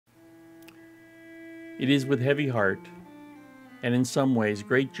It is with heavy heart, and in some ways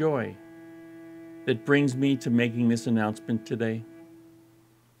great joy, that brings me to making this announcement today.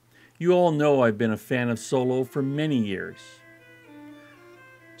 You all know I've been a fan of Solo for many years,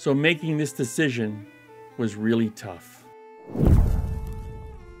 so making this decision was really tough.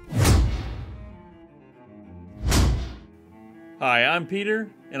 Hi, I'm Peter,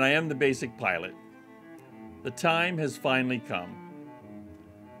 and I am the Basic Pilot. The time has finally come.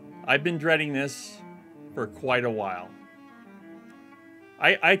 I've been dreading this for quite a while.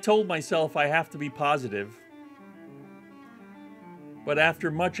 I told myself I have to be positive, but after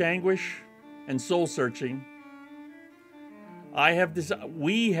much anguish and soul searching,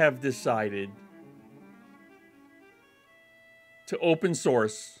 we have decided to open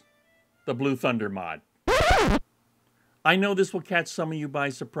source the Blue Thunder mod. I know this will catch some of you by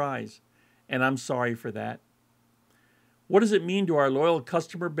surprise, and I'm sorry for that. What does it mean to our loyal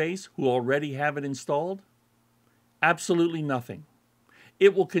customer base who already have it installed? Absolutely nothing.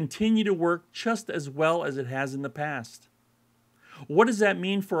 It will continue to work just as well as it has in the past. What does that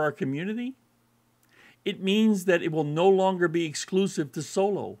mean for our community? It means that it will no longer be exclusive to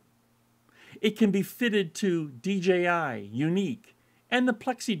Solo. It can be fitted to DJI, Unique, and the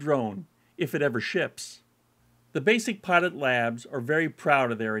Plexi drone if it ever ships. The Basic Pilot Labs are very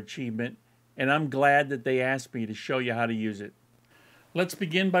proud of their achievement, and I'm glad that they asked me to show you how to use it. Let's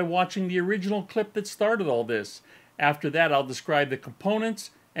begin by watching the original clip that started all this. After that, I'll describe the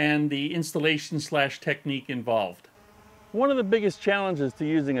components and the installation/technique involved. One of the biggest challenges to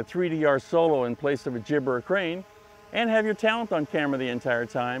using a 3DR Solo in place of a jib or a crane, and have your talent on camera the entire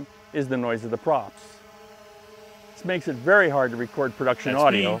time, is the noise of the props. This makes it very hard to record production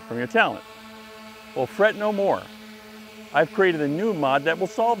audio from your talent. Well, fret no more. I've created a new mod that will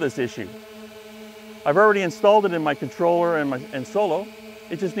solve this issue. I've already installed it in my controller and Solo.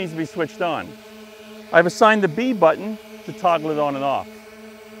 It just needs to be switched on. I've assigned the B button to toggle it on and off.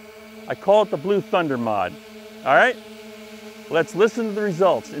 I call it the Blue Thunder mod. All right? Let's listen to the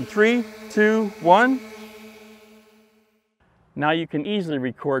results in 3, 2, 1. Now you can easily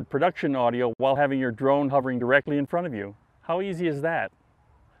record production audio while having your drone hovering directly in front of you. How easy is that?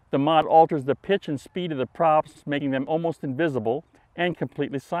 The mod alters the pitch and speed of the props, making them almost invisible and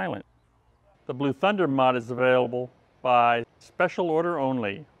completely silent. The Blue Thunder mod is available by special order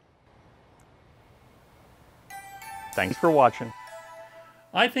only. Thanks for watching.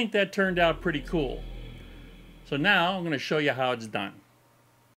 I think that turned out pretty cool. So now I'm going to show you how it's done.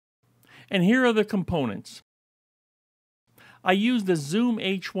 And here are the components. I used the Zoom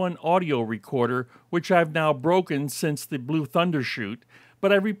H1 audio recorder, which I've now broken since the Blue Thunder shoot,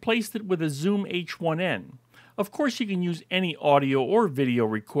 but I replaced it with a Zoom H1N. Of course, you can use any audio or video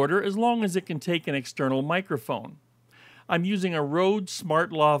recorder as long as it can take an external microphone. I'm using a Rode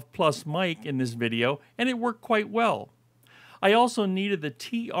SmartLav Plus mic in this video, and it worked quite well. I also needed the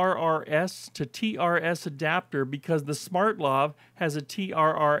TRRS to TRS adapter because the SmartLav has a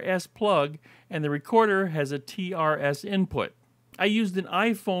TRRS plug and the recorder has a TRS input. I used an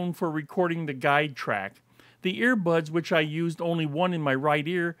iPhone for recording the guide track. The earbuds, which I used only one in my right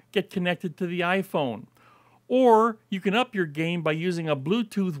ear, get connected to the iPhone. Or you can up your game by using a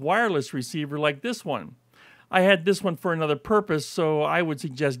Bluetooth wireless receiver like this one. I had this one for another purpose, so I would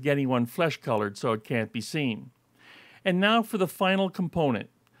suggest getting one flesh-colored so it can't be seen. And now for the final component,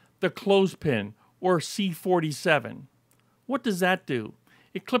 the clothespin, or C47. What does that do?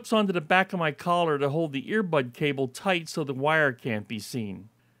 It clips onto the back of my collar to hold the earbud cable tight so the wire can't be seen.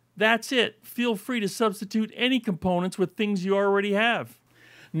 That's it. Feel free to substitute any components with things you already have.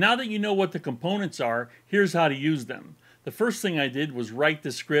 Now that you know what the components are, here's how to use them. The first thing I did was write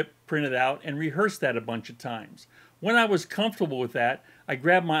the script, print it out, and rehearse that a bunch of times. When I was comfortable with that, I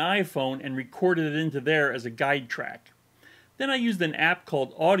grabbed my iPhone and recorded it into there as a guide track. Then I used an app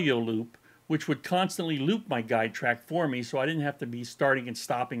called Audio Loop, which would constantly loop my guide track for me so I didn't have to be starting and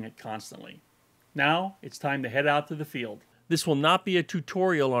stopping it constantly. Now, it's time to head out to the field. This will not be a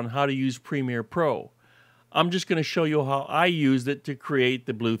tutorial on how to use Premiere Pro. I'm just going to show you how I used it to create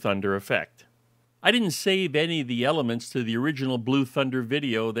the Blue Thunder effect. I didn't save any of the elements to the original Blue Thunder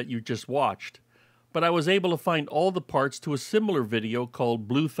video that you just watched, but I was able to find all the parts to a similar video called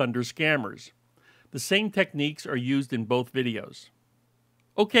Blue Thunder Scammers. The same techniques are used in both videos.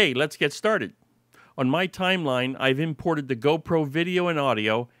 Okay, let's get started. On my timeline, I've imported the GoPro video and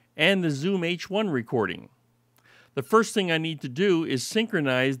audio and the Zoom H1 recording. The first thing I need to do is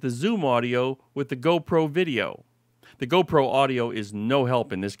synchronize the Zoom audio with the GoPro video. The GoPro audio is no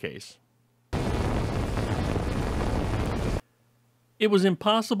help in this case. It was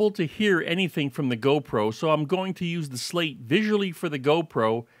impossible to hear anything from the GoPro, so I'm going to use the slate visually for the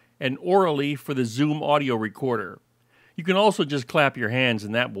GoPro and orally for the Zoom audio recorder. You can also just clap your hands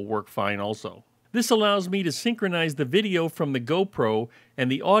and that will work fine also. This allows me to synchronize the video from the GoPro and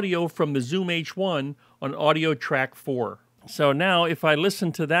the audio from the Zoom H1 on audio track 4. So now if I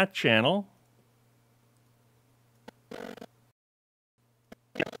listen to that channel,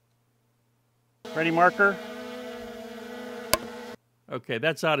 ready marker? Okay,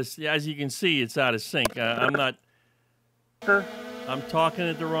 that's out of, as you can see, it's out of sync. I'm talking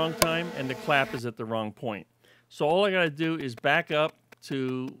at the wrong time and the clap is at the wrong point. So all I gotta do is back up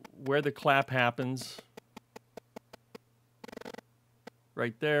to where the clap happens.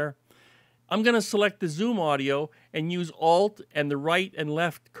 Right there. I'm gonna select the Zoom audio and use Alt and the right and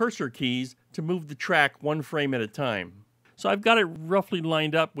left cursor keys to move the track one frame at a time. So I've got it roughly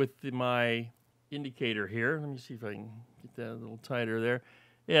lined up with my indicator here. Let me see if I can get that a little tighter there.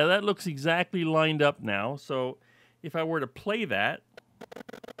 Yeah, that looks exactly lined up now. So if I were to play that.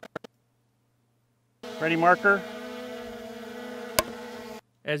 Ready marker?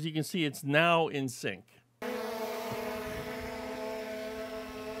 As you can see, it's now in sync.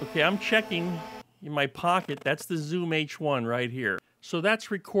 Okay, I'm checking in my pocket. That's the Zoom H1 right here. So that's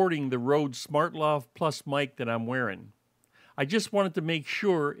recording the Rode SmartLav Plus mic that I'm wearing. I just wanted to make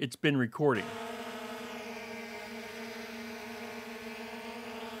sure it's been recording.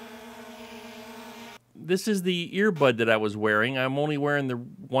 This is the earbud that I was wearing. I'm only wearing the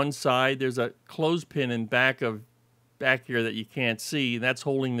one side. There's a clothespin in back here that you can't see. That's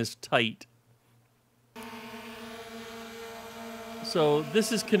holding this tight. So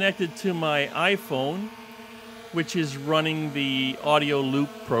this is connected to my iPhone, which is running the audio loop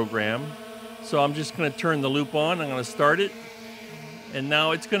program. So I'm just going to turn the loop on. I'm going to start it. And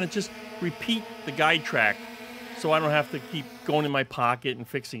now it's going to just repeat the guide track so I don't have to keep going in my pocket and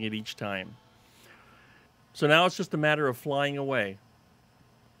fixing it each time. So now it's just a matter of flying away.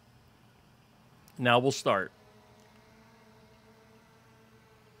 Now we'll start.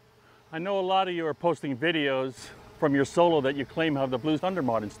 I know a lot of you are posting videos from your Solo that you claim have the Blue Thunder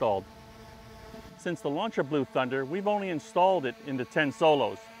mod installed. Since the launch of Blue Thunder, we've only installed it into 10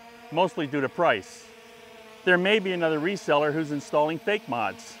 Solos, mostly due to price. There may be another reseller who's installing fake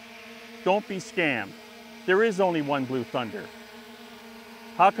mods. Don't be scammed. There is only one Blue Thunder.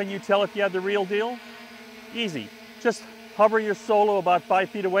 How can you tell if you have the real deal? Easy. Just hover your Solo about 5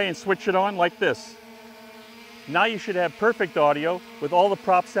 feet away and switch it on like this. Now you should have perfect audio with all the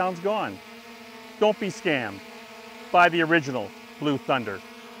prop sounds gone. Don't be scammed. Buy the original Blue Thunder.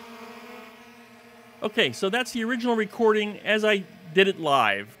 Okay, so that's the original recording as I did it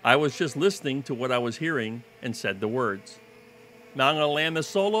live. I was just listening to what I was hearing and said the words. Now I'm going to land the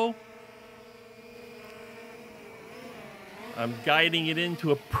Solo. I'm guiding it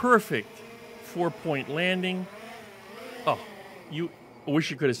into a perfect 4-point landing. Oh, I wish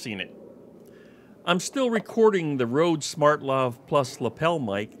you could have seen it. I'm still recording the Rode SmartLav Plus lapel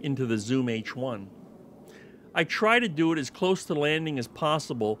mic into the Zoom H1. I try to do it as close to landing as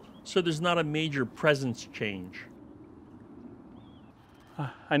possible so there's not a major presence change.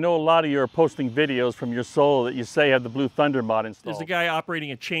 I know a lot of you are posting videos from your Solo that you say have the Blue Thunder mod installed. There's a guy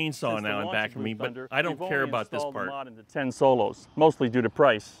operating a chainsaw now in back of me, but I don't care about this part. Mod into 10 Solos, mostly due to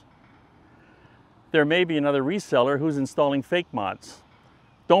price. There may be another reseller who's installing fake mods.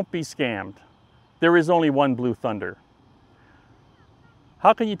 Don't be scammed. There is only one Blue Thunder.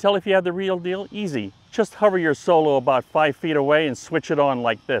 How can you tell if you have the real deal? Easy. Just hover your Solo about 5 feet away and switch it on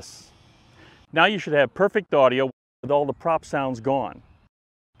like this. Now you should have perfect audio with all the prop sounds gone.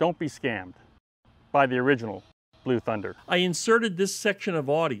 Don't be scammed. Buy the original Blue Thunder. I inserted this section of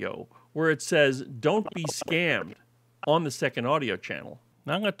audio where it says, "Don't be scammed," on the second audio channel.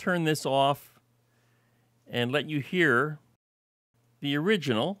 Now I'm going to turn this off and let you hear the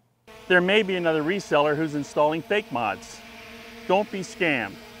original. There may be another reseller who's installing fake mods. Don't be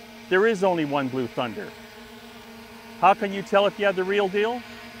scammed. There is only one Blue Thunder. How can you tell if you have the real deal?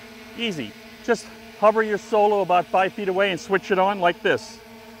 Easy. Just hover your Solo about 5 feet away and switch it on like this.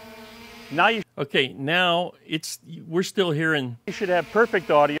 Now you... Okay, now we're still hearing... You should have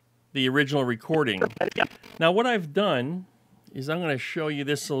perfect audio. The original recording. Now what I've done is I'm going to show you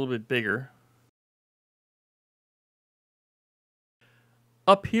this a little bit bigger.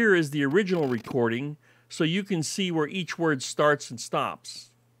 Up here is the original recording, so you can see where each word starts and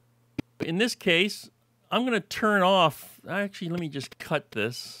stops. In this case, I'm going to turn off... Actually, let me just cut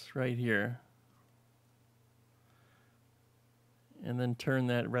this right here. And then turn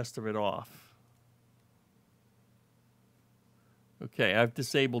that rest of it off. Okay, I've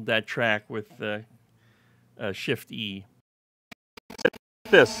disabled that track with Shift-E.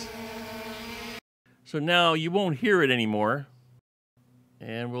 This. So now you won't hear it anymore.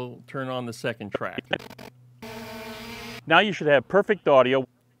 And we'll turn on the second track. Now you should have perfect audio.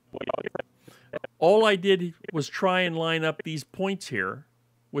 All I did was try and line up these points here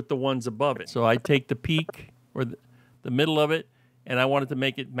with the ones above it. So I take the peak, or the middle of it, and I wanted to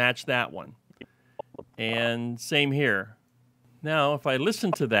make it match that one. And same here. Now, if I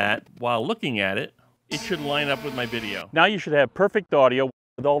listen to that while looking at it, it should line up with my video. Now you should have perfect audio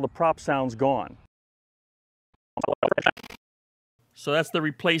with all the prop sounds gone. So that's the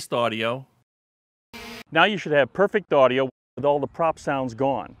replaced audio. Now you should have perfect audio with all the prop sounds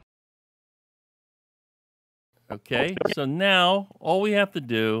gone. Okay, so now all we have to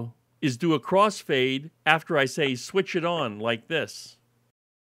do is do a crossfade after I say switch it on, like this.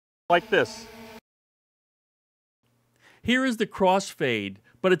 Like this. Here is the crossfade,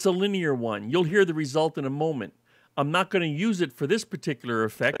 but it's a linear one. You'll hear the result in a moment. I'm not going to use it for this particular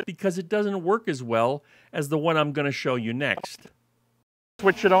effect because it doesn't work as well as the one I'm going to show you next.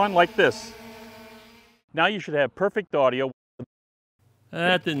 Switch it on like this. Now you should have perfect audio.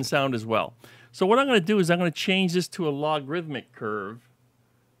 That didn't sound as well. So what I'm going to do is I'm going to change this to a logarithmic curve,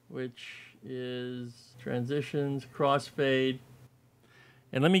 which is transitions, crossfade.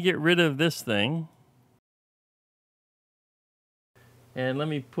 And let me get rid of this thing. And let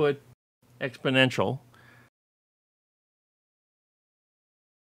me put exponential,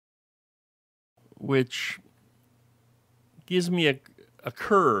 which gives me a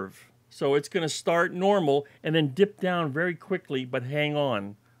curve. So it's going to start normal and then dip down very quickly, but hang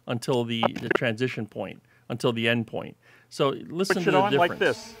on until the transition point, until the end point. So listen to the difference. Like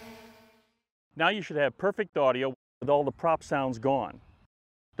this. Now you should have perfect audio with all the prop sounds gone.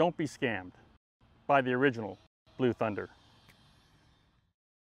 Don't be scammed by the original Blue Thunder.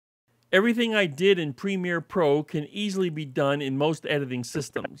 Everything I did in Premiere Pro can easily be done in most editing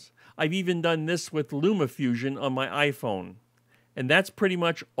systems. I've even done this with LumaFusion on my iPhone. And that's pretty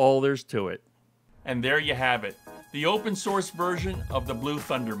much all there's to it. And there you have it, the open source version of the Blue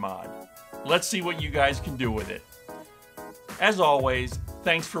Thunder mod. Let's see what you guys can do with it. As always,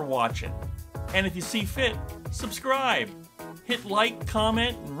 thanks for watching. And if you see fit, subscribe. Hit like,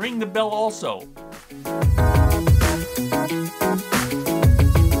 comment, and ring the bell also.